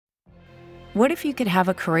What if you could have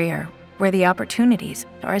a career where the opportunities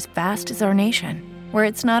are as vast as our nation, where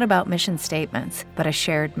it's not about mission statements, but a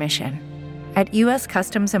shared mission? At U.S.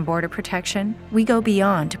 Customs and Border Protection, we go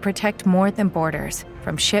beyond to protect more than borders.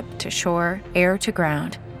 From ship to shore, air to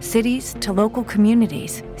ground, cities to local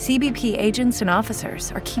communities, CBP agents and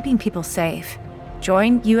officers are keeping people safe.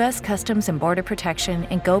 Join U.S. Customs and Border Protection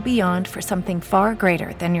and go beyond for something far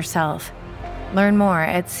greater than yourself. Learn more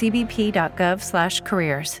at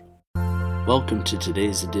cbp.gov/careers. Welcome to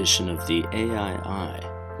today's edition of the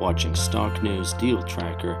AII, watching stock news, deal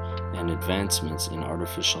tracker, and advancements in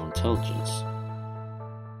artificial intelligence.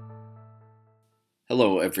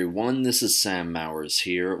 Hello everyone, this is Sam Mowers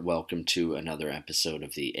here. Welcome to another episode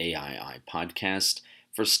of the AII podcast.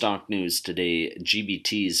 For stock news today,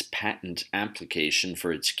 GBT's patent application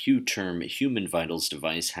for its Q-term human vitals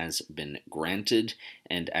device has been granted,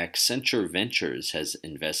 and Accenture Ventures has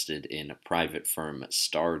invested in private firm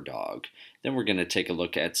Stardog. Then we're going to take a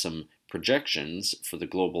look at some projections for the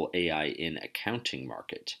global AI in accounting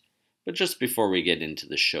market. But just before we get into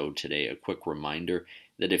the show today, a quick reminder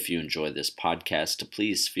that if you enjoy this podcast,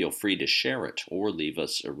 please feel free to share it or leave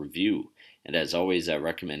us a review. And as always, I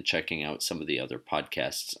recommend checking out some of the other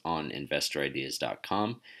podcasts on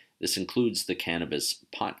investorideas.com. This includes the Cannabis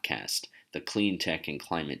Podcast, the Clean Tech and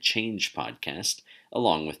Climate Change Podcast,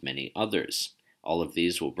 along with many others. All of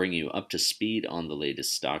these will bring you up to speed on the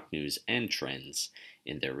latest stock news and trends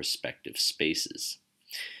in their respective spaces.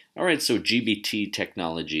 All right, so GBT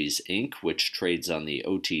Technologies Inc., which trades on the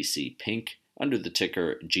OTCPINK under the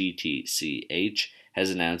ticker GTCH, has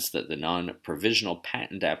announced that the non-provisional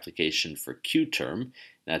patent application for Q-term,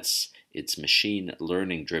 that's its machine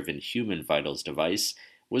learning-driven human vitals device,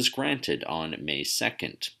 was granted on May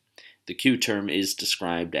 2nd. The Q-term is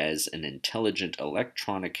described as an intelligent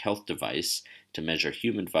electronic health device to measure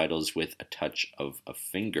human vitals with a touch of a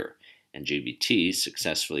finger, and GBT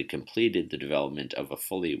successfully completed the development of a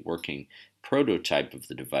fully working prototype of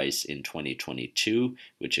the device in 2022,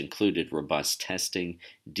 which included robust testing,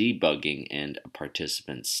 debugging, and a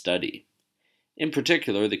participant study. In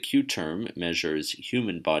particular, the Q-term measures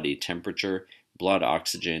human body temperature, blood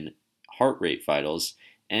oxygen, heart rate vitals,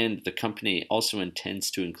 and the company also intends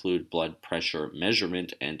to include blood pressure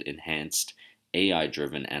measurement and enhanced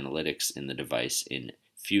AI-driven analytics in the device in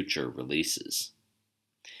future releases.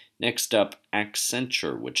 Next up,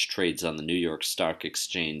 Accenture, which trades on the New York Stock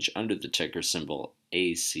Exchange under the ticker symbol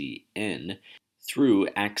ACN, through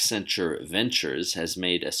Accenture Ventures has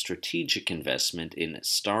made a strategic investment in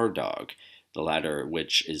Stardog, the latter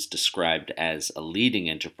which is described as a leading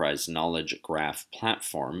enterprise knowledge graph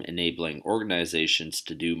platform enabling organizations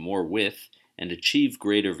to do more with and achieve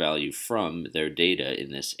greater value from their data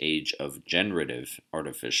in this age of generative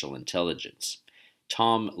artificial intelligence.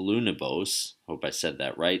 Tom Lunabos, hope I said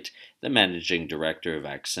that right, the managing director of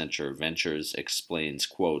Accenture Ventures, explains,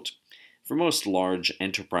 quote, "For most large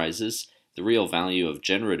enterprises, the real value of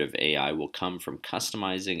generative AI will come from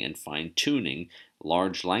customizing and fine-tuning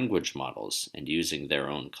large language models and using their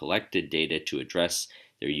own collected data to address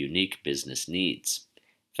their unique business needs.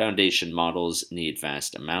 Foundation models need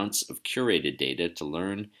vast amounts of curated data to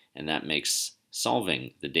learn, and that makes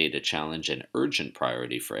solving the data challenge an urgent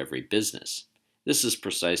priority for every business. This is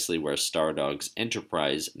precisely where Stardog's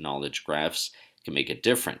enterprise knowledge graphs can make a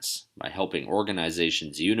difference by helping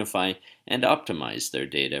organizations unify and optimize their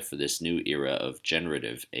data for this new era of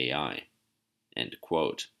generative AI." End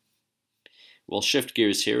quote. We'll shift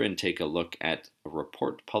gears here and take a look at a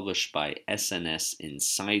report published by SNS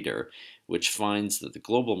Insider, which finds that the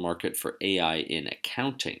global market for AI in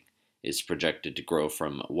accounting is projected to grow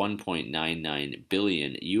from $1.99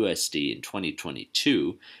 billion USD in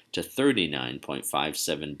 2022 to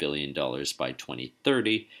 $39.57 billion by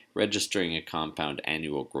 2030, registering a compound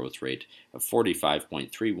annual growth rate of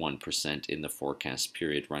 45.31% in the forecast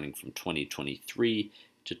period running from 2023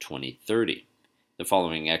 to 2030. The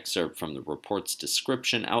following excerpt from the report's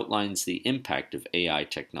description outlines the impact of AI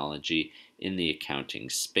technology in the accounting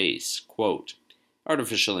space. Quote,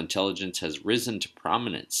 "Artificial intelligence has risen to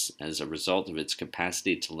prominence as a result of its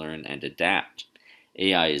capacity to learn and adapt.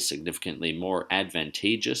 AI is significantly more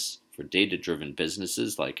advantageous for data-driven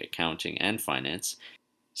businesses like accounting and finance,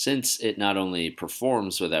 since it not only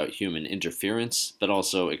performs without human interference, but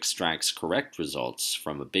also extracts correct results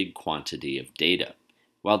from a big quantity of data.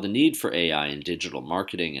 While the need for AI in digital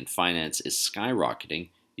marketing and finance is skyrocketing,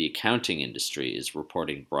 the accounting industry is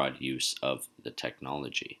reporting broad use of the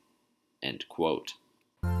technology." End quote.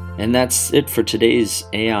 And that's it for today's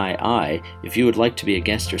AII. If you would like to be a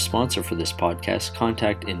guest or sponsor for this podcast,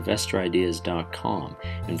 contact InvestorIdeas.com.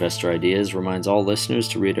 Investor Ideas reminds all listeners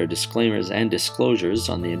to read our disclaimers and disclosures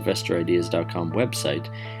on the InvestorIdeas.com website,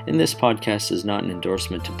 and this podcast is not an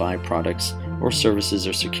endorsement to buy products or services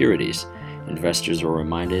or securities. Investors are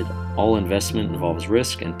reminded all investment involves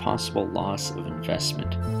risk and possible loss of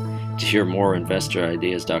investment. To hear more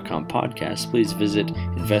InvestorIdeas.com podcasts, please visit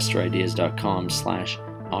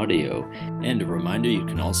InvestorIdeas.com/audio. And a reminder, you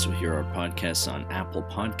can also hear our podcasts on Apple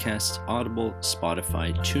Podcasts, Audible,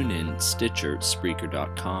 Spotify, TuneIn, Stitcher,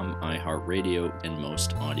 Spreaker.com, iHeartRadio, and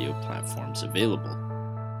most audio platforms available.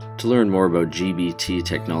 To learn more about GBT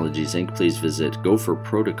Technologies Inc., please visit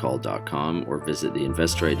gopherprotocol.com or visit the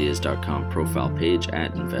InvestorIdeas.com profile page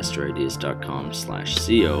at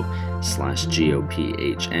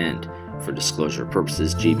investorideas.com/co/GOPH. And for disclosure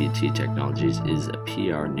purposes, GBT Technologies is a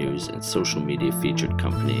PR, news, and social media featured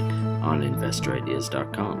company on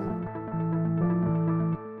InvestorIdeas.com.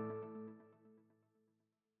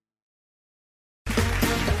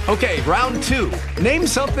 Okay, round two. Name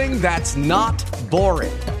something that's not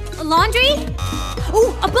boring. A laundry?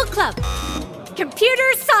 Ooh, a book club.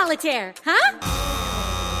 Computer solitaire, huh?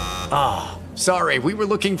 Ah, sorry, we were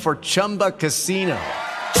looking for Chumba Casino.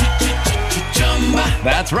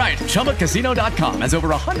 That's right, ChumbaCasino.com has over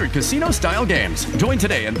 100 casino-style games. Join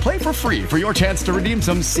today and play for free for your chance to redeem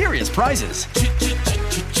some serious prizes.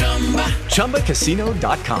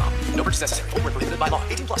 ChumbaCasino.com. No purchase necessary. Void where prohibited by law.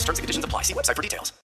 18+ terms and conditions apply. See website for details.